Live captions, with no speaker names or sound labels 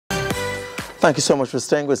Thank you so much for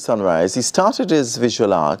staying with Sunrise. He started his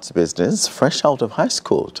visual arts business fresh out of high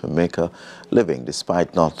school to make a living.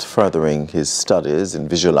 Despite not furthering his studies in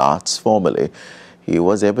visual arts formally, he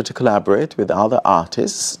was able to collaborate with other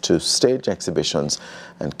artists to stage exhibitions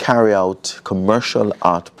and carry out commercial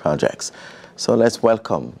art projects. So let's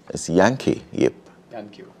welcome Yankee Yip.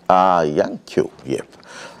 Yankee. Yankee Yip.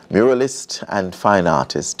 Muralist and fine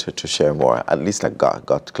artist to share more. At least I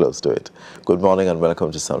got close to it. Good morning and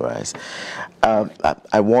welcome to Sunrise.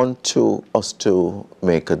 I want us to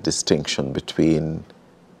make a distinction between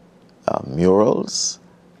murals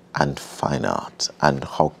and fine art and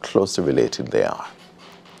how closely related they are.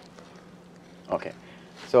 Okay,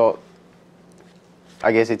 so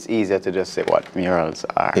I guess it's easier to just say what murals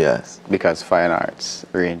are. Yes. Because fine arts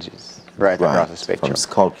ranges right across the spectrum. From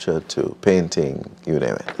sculpture to painting, you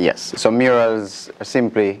name it. Yes, so murals are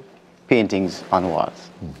simply paintings on walls.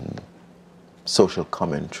 Mm-hmm. Social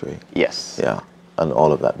commentary. Yes. Yeah, and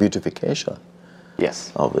all of that. Beautification.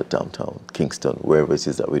 Yes. Of the downtown Kingston, wherever it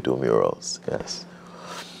is that we do murals. Yes.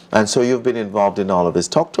 And so you've been involved in all of this.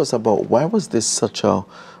 Talk to us about why was this such a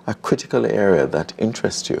critical area that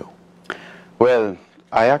interests you? Well,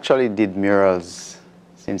 I actually did murals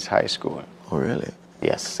since high school. Oh, really?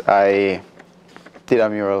 Yes, I did a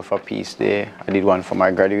mural for Peace Day. I did one for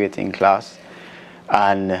my graduating class.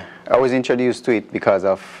 And I was introduced to it because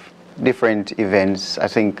of different events. I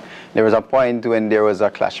think there was a point when there was a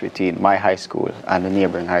clash between my high school and the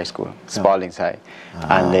neighboring high school, Spalding's High.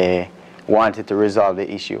 And they wanted to resolve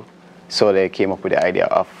the issue. So they came up with the idea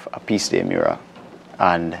of a Peace Day mural.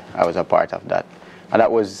 And I was a part of that. And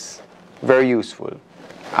that was very useful.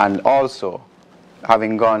 And also,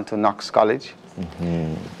 having gone to Knox College,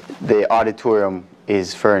 the auditorium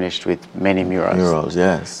is furnished with many murals. Murals,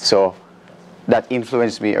 yes. So that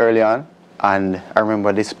influenced me early on. And I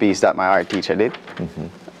remember this piece that my art teacher did,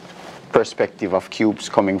 perspective of cubes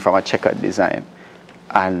coming from a checkered design.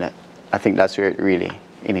 And I think that's where it really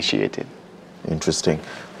initiated. Interesting.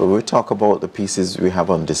 When we talk about the pieces we have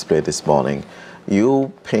on display this morning,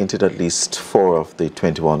 you painted at least 4 of the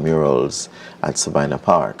 21 murals at Savannah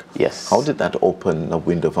Park. Yes. How did that open a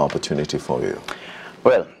window of opportunity for you?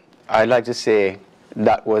 Well, I'd like to say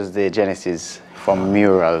that was the genesis for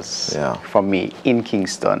murals for me in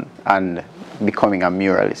Kingston and becoming a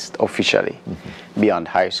muralist officially beyond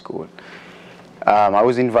high school. I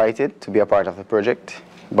was invited to be a part of the project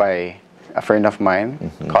by a friend of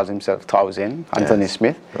mine, calls himself Towson, Anthony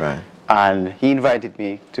Smith. Right. And he invited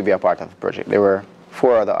me to be a part of the project. There were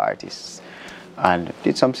 4 other artists and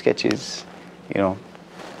did some sketches, you know,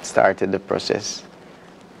 started the process.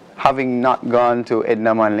 Having not gone to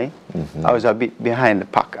Edna Manley, I was a bit behind the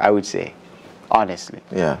pack, I would say, honestly.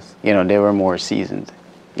 Yes. You know, they were more seasoned,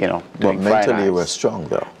 you know. But mentally you were strong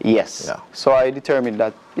though. Yes. Yeah. So I determined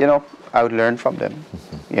that, you know, I would learn from them,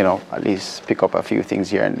 you know, at least pick up a few things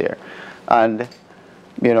here and there. And,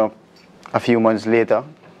 you know, a few months later,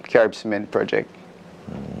 Carib Cement project.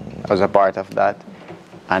 I was a part of that,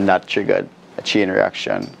 and that triggered a chain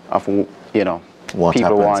reaction of, you know, what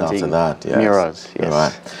people wanting after that? Yes. murals. Yes.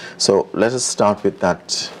 Right. So let us start with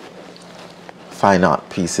that fine art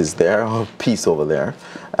pieces there, or piece over there.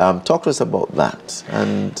 Talk to us about that,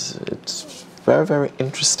 and it's very, very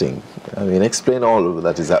interesting. I mean, explain all of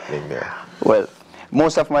that is happening there. Well,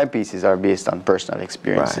 most of my pieces are based on personal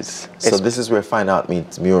experiences. Right. So this is where fine art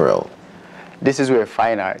meets mural. This is where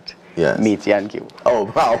fine art meets Yankee.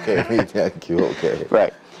 Oh, okay, meets Yankee, okay.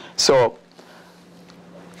 Right. So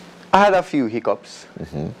I had a few hiccups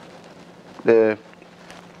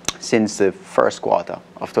since the first quarter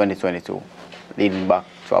of 2022, leading back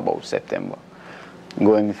to about September.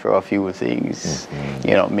 Going through a few things,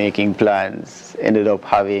 you know, making plans, ended up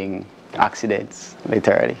having accidents,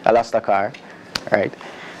 literally. I lost a car, right?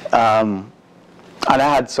 And I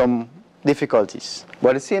had some difficulties. But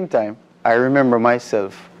at the same time, I remember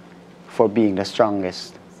myself for being the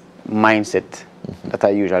strongest mindset that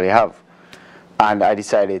I usually have. And I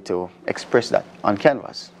decided to express that on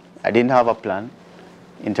canvas. I didn't have a plan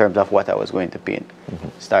in terms of what I was going to paint.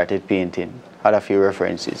 Started painting, had a few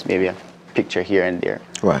references, maybe a picture here and there.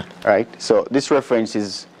 Right. Right. So this reference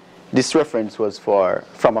was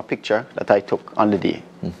from a picture that I took on the day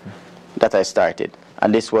that I started.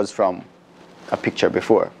 And this was from a picture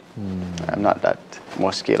before. I'm not that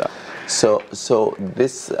muscular. So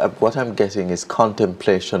this, what I'm getting is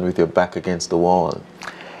contemplation with your back against the wall.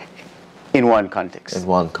 In one context. In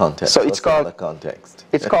one context. So it's called context.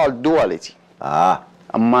 It's called duality. Ah.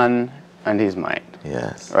 A man and his mind.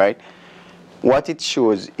 Yes. Right. What it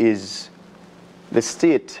shows is the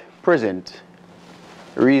state present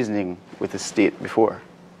reasoning with the state before.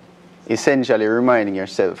 Essentially reminding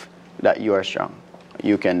yourself that you are strong.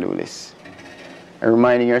 You can do this. And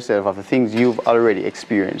reminding yourself of the things you've already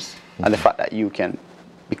experienced and the fact that you can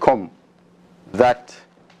become that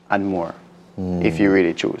and more if you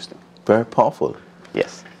really choose to. Very powerful.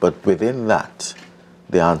 Yes. But within that,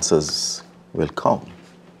 the answers will come.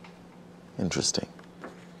 Interesting.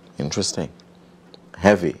 Interesting.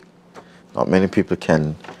 Heavy. Not many people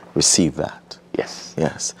can receive that. Yes.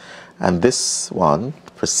 Yes. And this one,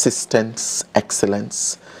 persistence,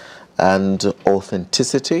 excellence, and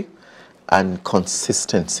authenticity and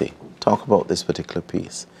consistency. Talk about this particular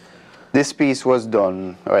piece. This piece was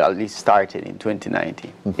done, or at least started in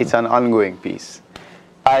 2019. It's an ongoing piece.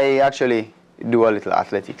 I actually do a little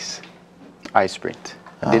athletics. I sprint.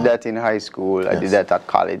 I did that in high school. I did that at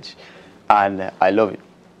college. And I love it.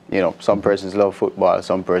 You know, some persons love football.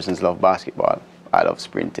 Some persons love basketball. I love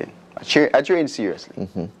sprinting. I train seriously.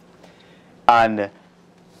 And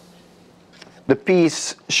the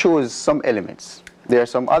piece shows some elements. There are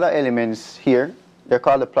some other elements here. They're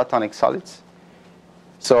called the platonic solids.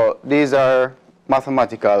 So these are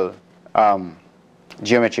mathematical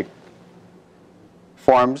geometric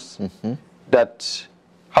forms that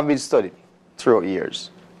have been studied throughout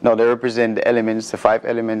years. Now they represent the elements, the 5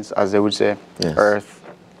 elements, as they would say, earth,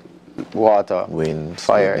 water, wind,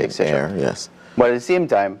 fire, etc. air, yes. But at the same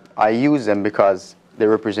time, I use them because they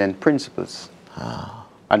represent principles.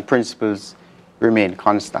 And principles remain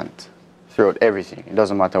constant throughout everything. It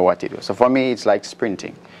doesn't matter what you do. So for me, it's like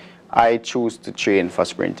sprinting. I choose to train for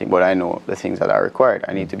sprinting, but I know the things that are required.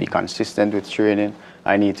 I need to be consistent with training.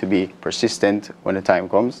 I need to be persistent when the time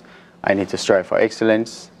comes. I need to strive for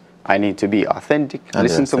excellence. I need to be authentic, and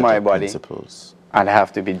listen to my body. Principles. And I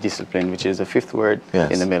have to be disciplined, which is the 5th word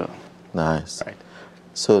in the middle. Nice. Right.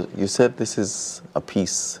 So you said this is a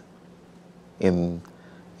piece to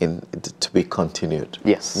be continued.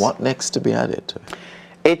 Yes. What next to be added to it?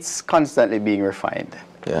 It's constantly being refined.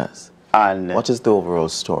 Yes. And what is the overall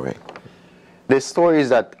story? The story is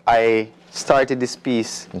that I started this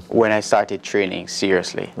piece when I started training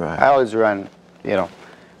seriously. Right. I always ran, you know,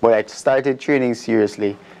 but I started training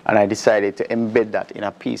seriously and I decided to embed that in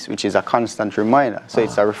a piece, which is a constant reminder. So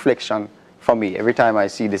it's a reflection for me. Every time I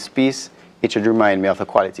see this piece, it should remind me of the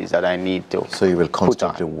qualities that I need to. So you will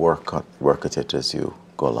constantly work at it as you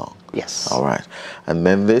go along. Yes. All right. And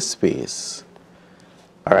then this piece,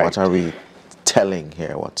 what are we telling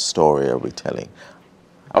here? What story are we telling?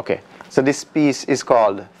 Okay. So this piece is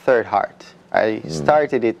called Third Heart. I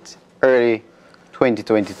started it early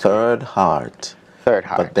 2022. Third Heart. Third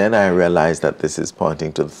Heart. But then I realized that this is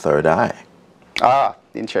pointing to the third eye. Ah,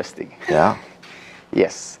 interesting. Yeah.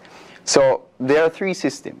 Yes. So there are 3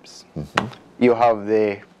 systems. You have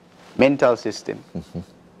the mental system,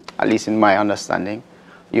 at least in my understanding.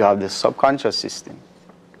 You have the subconscious system.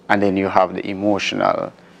 And then you have the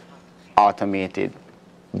emotional, automated,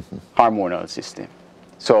 hormonal system.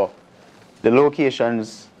 So the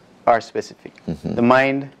locations are specific. The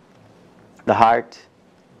mind, the heart,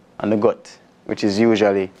 and the gut, which is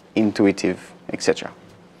usually intuitive, etc.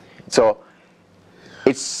 So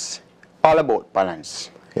it's all about balance.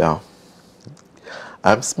 Yeah.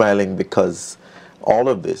 I'm smiling because all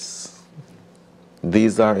of these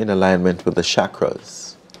are in alignment with the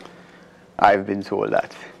chakras. I've been told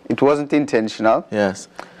that. It wasn't intentional. Yes.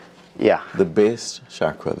 Yeah. The base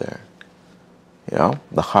chakra there. Yeah.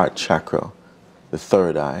 The heart chakra, the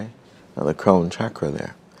third eye, and the crown chakra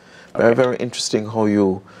there. Very, very interesting how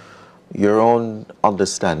your own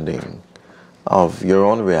understanding of your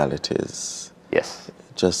own realities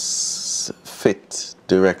just fit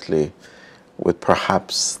directly with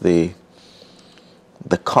perhaps the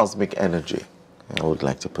cosmic energy, I would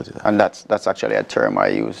like to put it that way. And that's actually a term I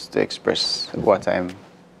use to express what I'm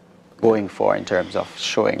going for in terms of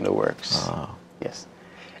showing the works. Yes.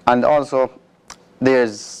 And also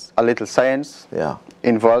there's a little science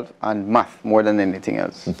involved and math more than anything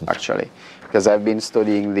else, actually. Because I've been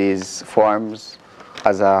studying these forms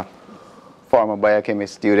as a former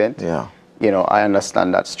biochemist student. Yeah. You know, I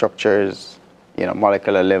understand that structures, you know,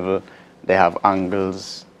 molecular level, they have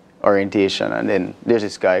angles, orientation, and then there's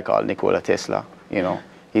this guy called Nikola Tesla, you know.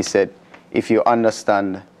 He said, if you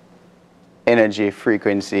understand energy,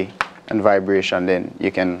 frequency, and vibration, then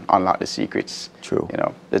you can unlock the secrets. True. You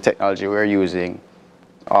know, the technology we're using,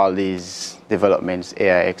 all these developments,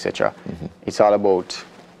 AI, etc. It's all about,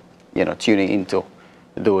 you know, tuning into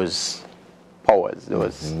those powers,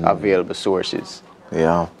 those available sources.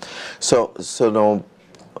 Yeah. So now,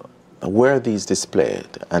 where are these displayed,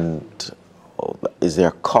 and is there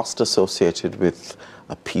a cost associated with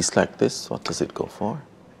a piece like this? What does it go for?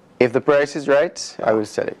 If the price is right, I will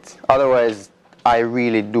sell it. Otherwise, I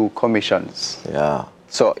really do commissions. Yeah.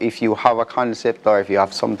 So if you have a concept or if you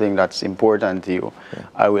have something that's important to you,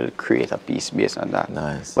 I will create a piece based on that.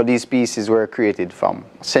 Nice. But these pieces were created from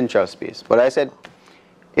central space. But I said,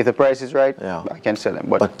 if the price is right, I can sell them.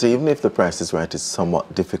 But even if the price is right, it's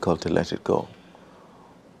somewhat difficult to let it go.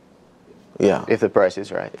 Yeah. If the price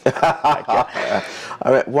is right.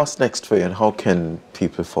 All right, what's next for you and how can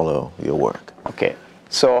people follow your work? Okay.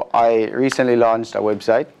 So I recently launched a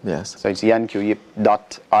website. Yes. So it's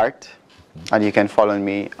yanqyip.art. And you can follow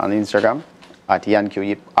me on Instagram at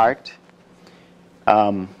yanqyipart.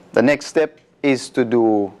 The next step is to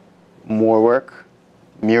do more work,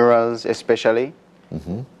 murals especially.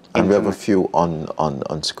 And we have a few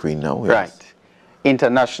on screen now. Yes. Right.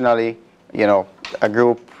 Internationally, you know, a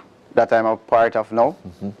group that I'm a part of now,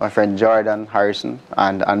 my friend Jordan Harrison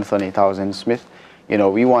and Anthony Townsend Smith, you know,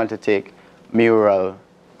 we want to take mural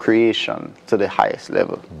creation to the highest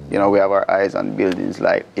level. You know, we have our eyes on buildings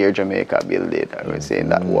like Air Jamaica build it. I was saying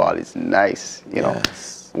that wall is nice, you know,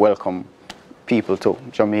 welcome people to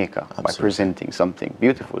Jamaica by presenting something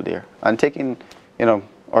beautiful there and taking, you know,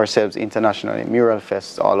 ourselves internationally, mural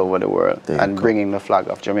fests all over the world and bringing the flag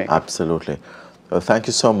of Jamaica. Absolutely. Well, thank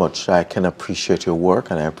you so much. I can appreciate your work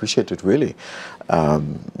and I appreciate it really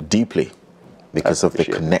deeply because of the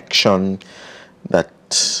connection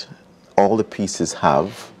that all the pieces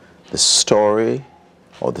have, the story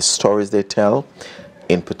or the stories they tell,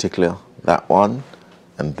 in particular that one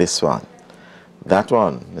and this one. That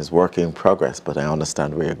one is work in progress, but I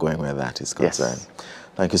understand where you're going where that is concerned.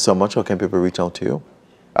 Thank you so much. How can people reach out to you?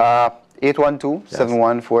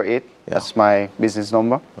 812-7148. That's my business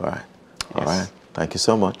number. All right. All right. Thank you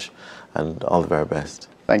so much and all the very best.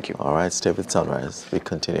 Thank you. All right. Stay with Sunrise. We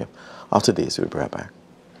continue. After this, we'll be right back.